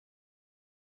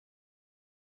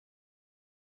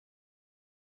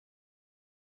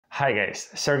Hi guys,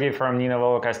 Sergey from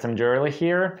NinaVova Custom Jewelry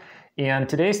here, and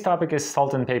today's topic is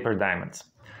salt and paper diamonds.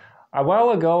 A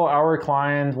while ago, our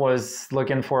client was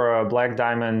looking for a black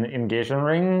diamond engagement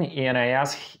ring, and I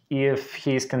asked if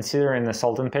he's considering a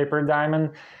salt and paper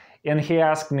diamond, and he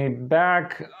asked me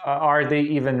back, are they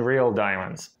even real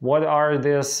diamonds? What are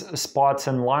these spots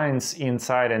and lines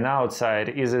inside and outside?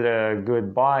 Is it a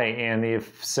good buy, and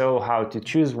if so, how to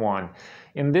choose one?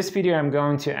 In this video, I'm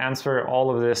going to answer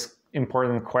all of these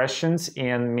important questions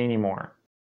and many more.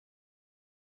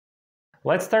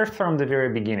 Let's start from the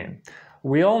very beginning.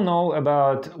 We all know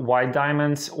about white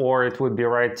diamonds, or it would be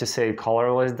right to say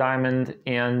colorless diamond,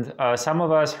 and some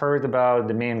of us heard about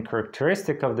the main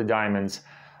characteristic of the diamonds,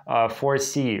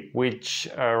 4C, which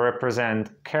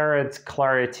represent carat,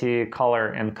 clarity, color,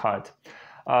 and cut.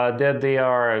 That they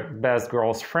are best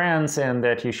girls' friends and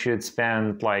that you should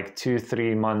spend like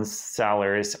 2-3 months'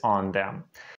 salaries on them.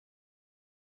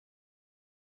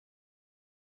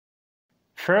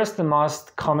 First, the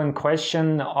most common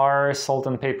question, are salt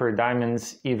and paper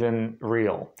diamonds even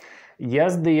real?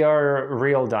 Yes, they are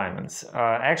real diamonds.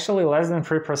 Actually, less than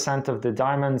 3% of the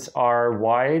diamonds are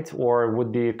white, or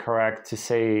would be correct to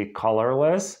say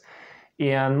colorless.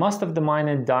 And most of the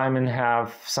mined diamonds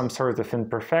have some sort of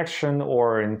imperfection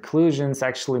or inclusions,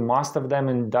 actually most of them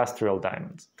industrial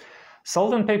diamonds.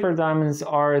 Salt and paper diamonds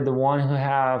are the one who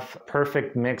have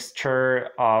perfect mixture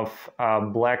of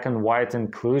black and white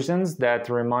inclusions that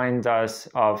remind us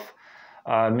of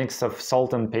a mix of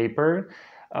salt and paper.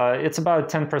 It's about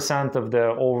 10% of the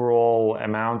overall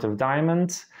amount of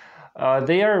diamonds.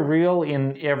 They are real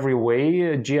in every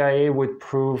way. GIA would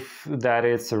prove that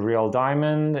it's a real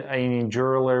diamond. Any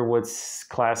jeweler would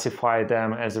classify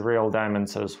them as real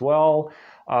diamonds as well.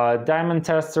 Diamond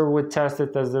tester would test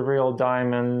it as a real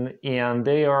diamond, and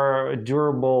they are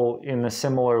durable in a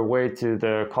similar way to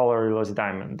the colorless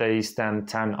diamond. They stand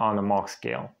 10 on a Mohs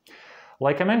scale.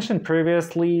 Like I mentioned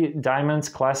previously, diamonds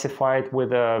classified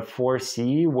with a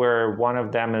 4C, where one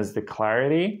of them is the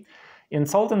clarity. In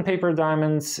salt and paper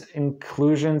diamonds,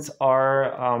 inclusions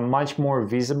are much more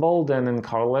visible than in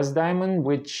colorless diamond,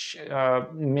 which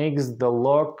makes the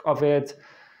look of it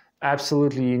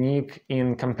absolutely unique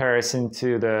in comparison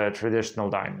to the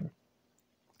traditional diamond.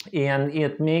 And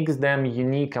it makes them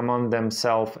unique among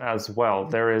themselves as well.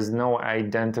 There is no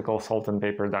identical salt and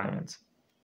paper diamonds.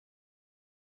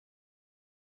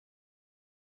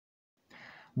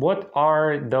 What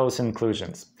are those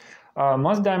inclusions?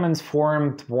 Most diamonds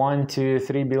formed 1 to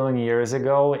 3 billion years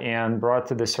ago and brought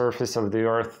to the surface of the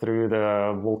Earth through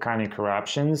the volcanic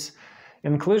eruptions.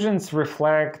 Inclusions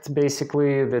reflect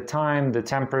basically the time, the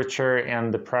temperature,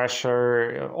 and the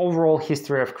pressure, overall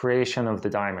history of creation of the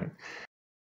diamond.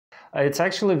 It's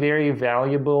actually very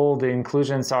valuable. The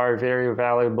inclusions are very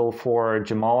valuable for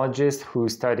gemologists who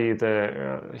study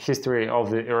the history of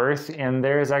the Earth, and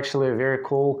there is actually a very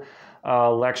cool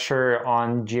lecture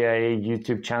on GIA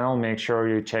YouTube channel. Make sure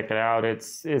you check it out.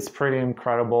 It's pretty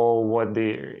incredible what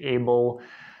they're able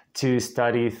to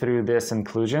study through these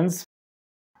inclusions.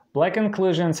 Black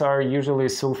inclusions are usually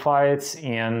sulfides,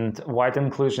 and white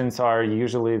inclusions are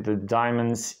usually the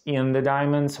diamonds in the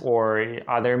diamonds or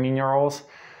other minerals.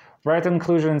 Red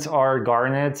inclusions are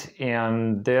garnet,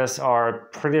 and these are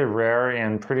pretty rare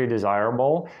and pretty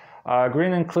desirable.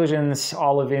 Green inclusions,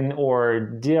 olivine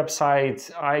or diopside,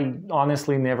 I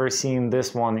honestly never seen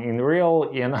this one in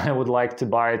real, and I would like to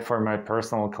buy it for my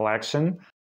personal collection.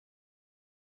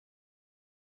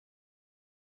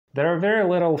 There are very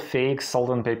little fake salt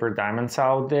and paper diamonds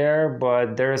out there,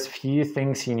 but there's few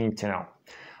things you need to know.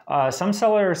 Some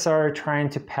sellers are trying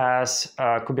to pass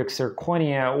cubic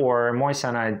zirconia or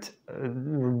moissanite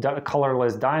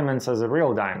colorless diamonds as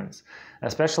real diamonds,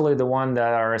 especially the ones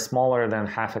that are smaller than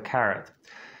half a carat.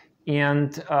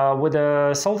 And with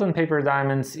the salt and paper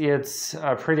diamonds, it's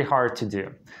pretty hard to do.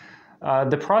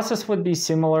 The process would be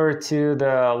similar to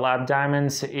the lab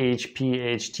diamonds,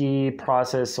 HPHT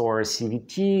process or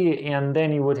CVT, and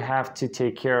then you would have to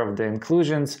take care of the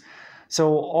inclusions.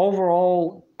 So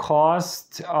overall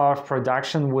cost of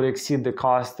production would exceed the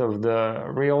cost of the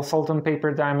real salt and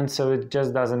paper diamond, so it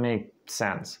just doesn't make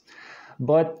sense.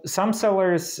 But some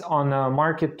sellers on a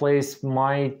marketplace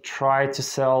might try to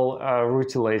sell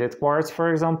rutilated quartz, for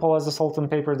example, as a salt and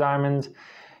paper diamond,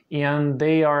 and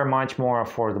they are much more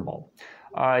affordable.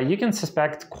 You can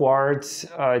suspect quartz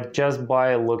just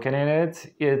by looking at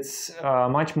it. It's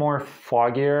much more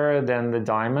foggier than the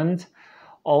diamond.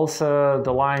 Also,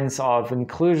 the lines of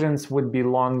inclusions would be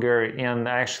longer and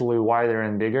actually wider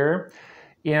and bigger.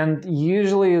 And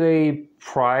usually they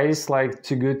price like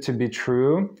too good to be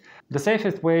true. The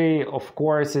safest way, of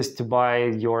course, is to buy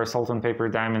your salt and paper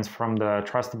diamonds from the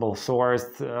trustable source,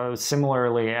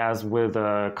 similarly as with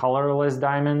colorless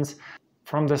diamonds,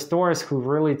 from the stores who've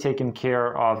really taken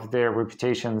care of their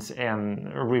reputations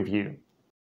and review.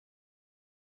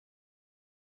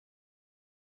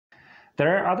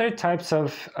 There are other types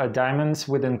of diamonds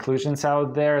with inclusions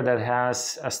out there that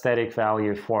has aesthetic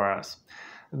value for us.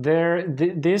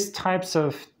 These types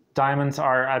of diamonds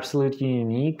are absolutely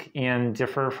unique and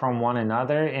differ from one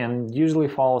another and usually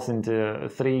falls into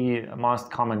three most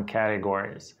common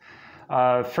categories.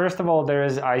 First of all, there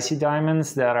is icy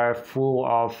diamonds that are full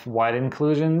of white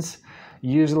inclusions,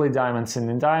 usually diamonds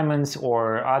in diamonds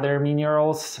or other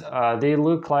minerals. They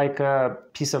look like a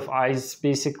piece of ice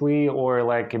basically, or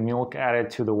like a milk added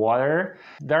to the water.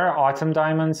 There are autumn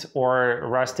diamonds, or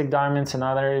rustic diamonds,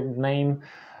 another name.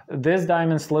 These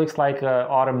diamonds look like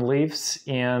autumn leaves,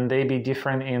 and they be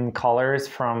different in colors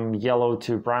from yellow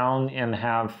to brown and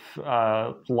have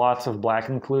lots of black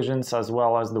inclusions as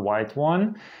well as the white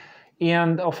one.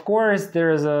 And of course,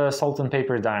 there's salt and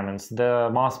paper diamonds, the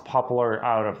most popular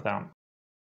out of them.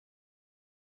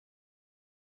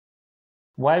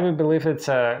 Why we believe it's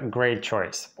a great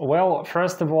choice? Well,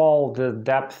 first of all, the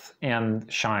depth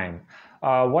and shine.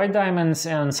 White diamonds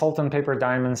and salt and paper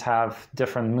diamonds have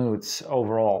different moods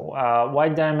overall.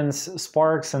 White diamonds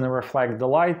sparks and reflect the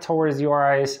light towards your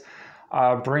eyes,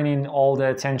 bringing all the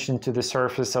attention to the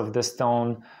surface of the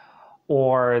stone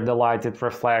or the light it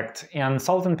reflects. And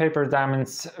salt and paper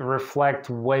diamonds reflect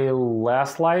way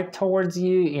less light towards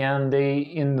you, and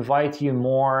they invite you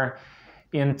more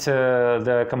into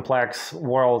the complex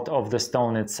world of the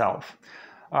stone itself.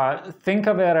 Think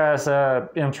of it as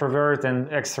introvert and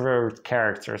extrovert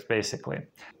characters, basically.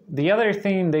 The other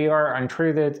thing, they are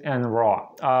untreated and raw.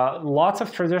 Lots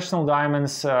of traditional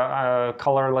diamonds,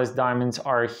 colorless diamonds,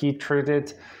 are heat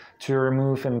treated to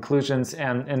remove inclusions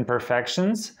and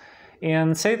imperfections.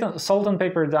 And salt and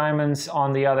paper diamonds,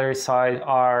 on the other side,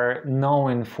 are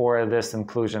known for these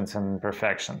inclusions and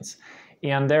imperfections,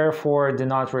 and therefore do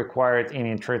not require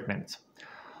any treatment.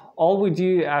 All we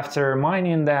do after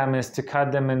mining them is to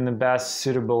cut them in the best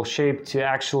suitable shape to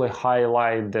actually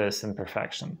highlight this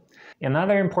imperfection.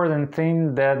 Another important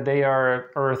thing, that they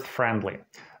are earth friendly.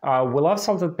 We love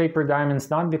salted paper diamonds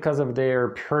not because of their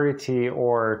purity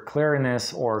or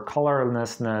clearness or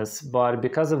colorlessness, but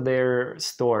because of their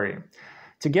story.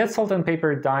 To get salt and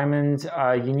paper diamond,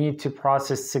 you need to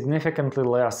process significantly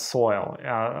less soil.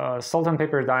 Salt and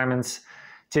paper diamonds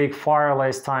take far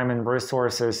less time and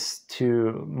resources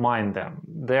to mine them.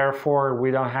 Therefore,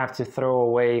 we don't have to throw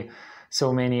away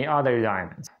so many other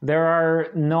diamonds. There are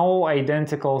no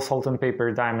identical salt and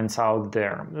paper diamonds out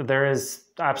there. There is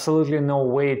absolutely no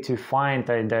way to find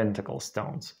identical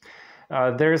stones.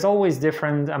 There's always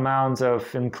different amounts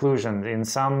of inclusion. In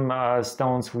some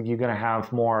stones, you're going to have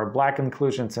more black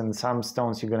inclusions. In some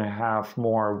stones, you're going to have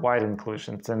more white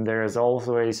inclusions. And there is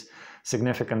always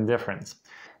significant difference.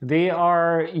 They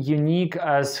are unique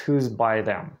as who's by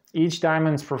them. Each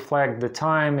diamond reflects the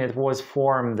time it was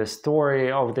formed, the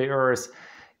story of the earth.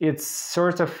 It's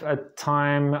sort of a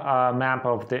time map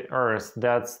of the earth.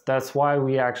 That's why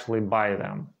we actually buy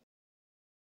them.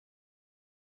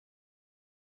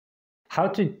 How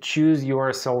to choose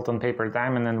your salt and paper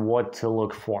diamond and what to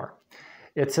look for.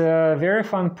 It's a very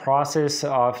fun process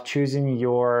of choosing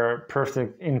your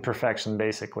perfect imperfection,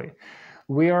 basically.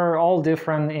 We are all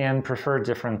different and prefer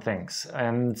different things.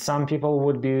 And some people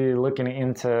would be looking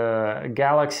into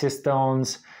galaxy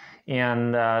stones,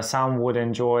 and some would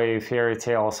enjoy fairy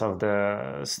tales of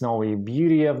the snowy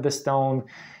beauty of the stone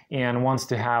and wants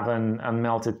to have an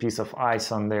unmelted piece of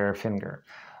ice on their finger.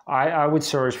 I would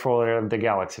search for the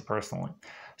galaxy personally.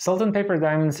 Salt and paper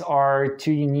diamonds are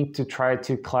too unique to try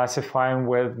to classify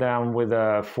them with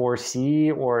a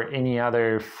 4C or any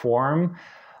other form.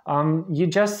 You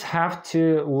just have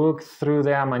to look through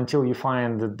them until you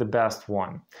find the best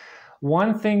one.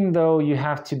 One thing, though, you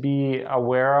have to be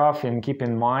aware of and keep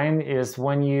in mind is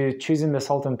when you're choosing the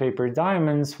salt and paper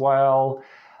diamonds, while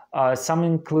some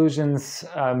inclusions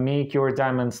make your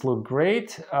diamonds look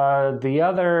great, the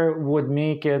other would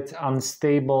make it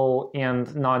unstable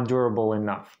and not durable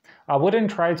enough. I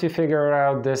wouldn't try to figure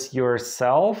out this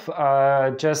yourself.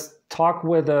 Just talk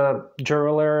with a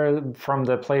jeweler from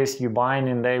the place you buy,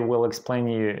 and they will explain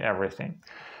you everything.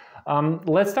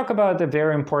 Let's talk about a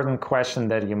very important question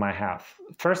that you might have.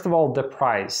 First of all, the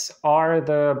price. Are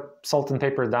the salt and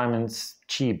paper diamonds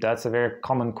cheap? That's a very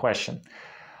common question.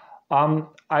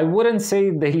 I wouldn't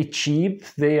say they cheap.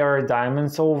 They are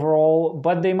diamonds overall,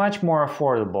 but they much more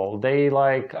affordable. They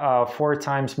like 4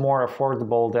 times more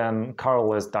affordable than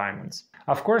colorless diamonds.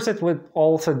 Of course, it would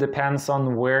also depends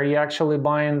on where you actually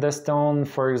buying the stone.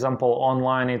 For example,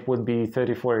 online it would be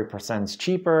 30–40%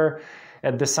 cheaper.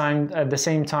 At the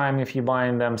same time, if you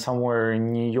buying them somewhere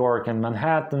in New York and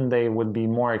Manhattan, they would be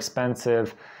more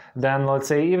expensive. Then let's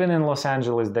say even in Los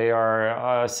Angeles, they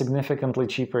are significantly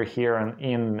cheaper here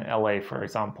in LA, for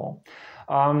example.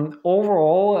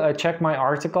 Overall, check my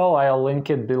article, I'll link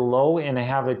it below, and I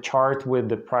have a chart with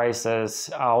the prices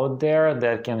out there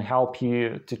that can help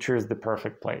you to choose the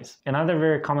perfect place. Another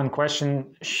very common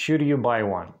question, should you buy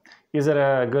one? Is it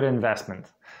a good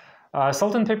investment?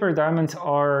 Salt and paper diamonds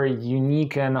are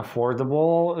unique and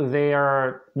affordable. They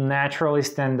are naturally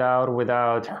stand out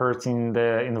without hurting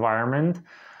the environment.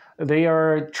 They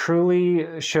are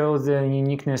truly show the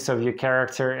uniqueness of your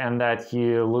character and that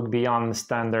you look beyond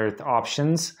standard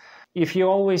options. If you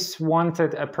always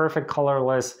wanted a perfect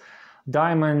colorless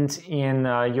diamond in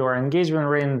your engagement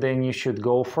ring, then you should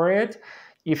go for it.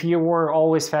 If you were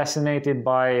always fascinated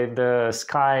by the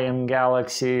sky and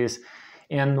galaxies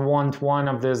and want one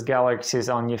of those galaxies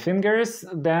on your fingers,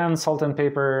 then salt and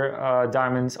paper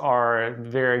diamonds are a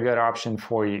very good option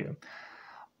for you.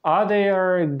 Are they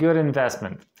a good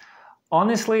investment?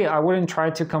 Honestly, I wouldn't try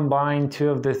to combine two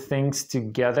of the things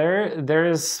together.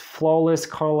 There's flawless,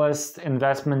 colorless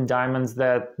investment diamonds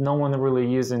that no one really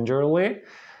uses in jewelry.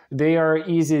 They are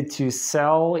easy to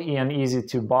sell and easy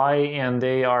to buy, and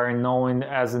they are known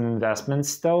as investment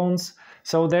stones.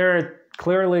 So there are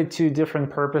clearly two different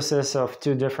purposes of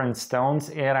two different stones,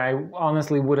 and I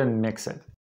honestly wouldn't mix it.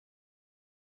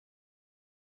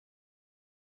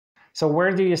 So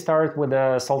where do you start with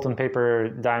a salt and paper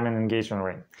diamond engagement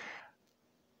ring?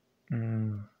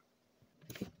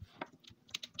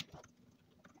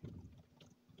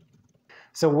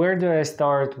 So where do I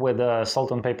start with a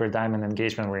salt and paper diamond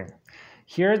engagement ring?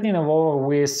 Here at NinaVova,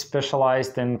 we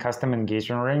specialized in custom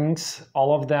engagement rings.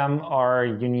 All of them are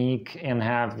unique and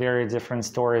have very different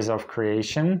stories of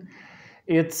creation.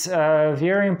 It's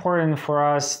very important for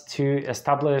us to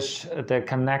establish the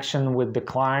connection with the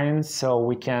client so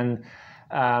we can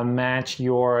match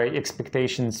your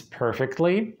expectations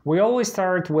perfectly. We always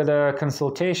start with a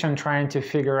consultation trying to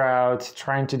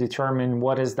determine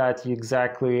what is that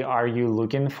exactly are you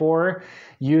looking for.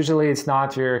 Usually it's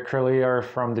not very clear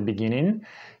from the beginning.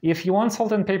 If you want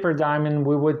salt and paper diamond,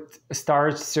 we would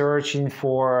start searching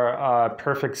for a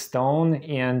perfect stone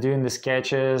and doing the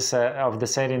sketches of the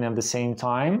setting at the same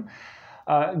time.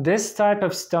 This type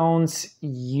of stones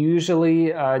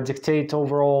usually dictate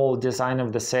overall design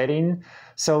of the setting,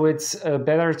 so it's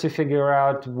better to figure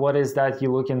out what is that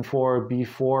you're looking for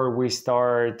before we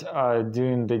start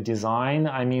doing the design.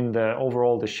 I mean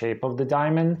the shape of the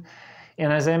diamond.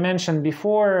 And as I mentioned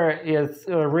before, it's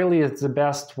really the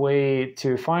best way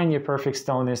to find your perfect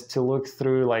stone is to look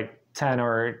through like 10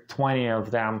 or 20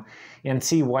 of them and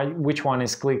see which one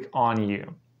is click on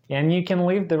you. And you can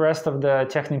leave the rest of the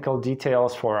technical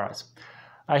details for us.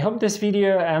 I hope this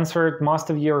video answered most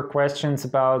of your questions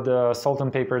about the salt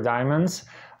and paper diamonds.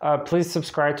 Please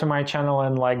subscribe to my channel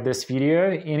and like this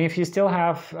video. And if you still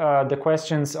have the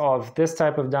questions of this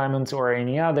type of diamonds or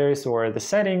any others or the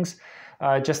settings,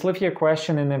 just leave your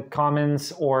question in the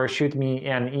comments or shoot me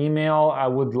an email. I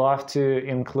would love to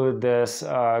include this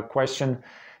question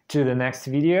to the next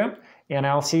video. And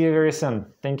I'll see you very soon.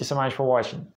 Thank you so much for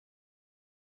watching.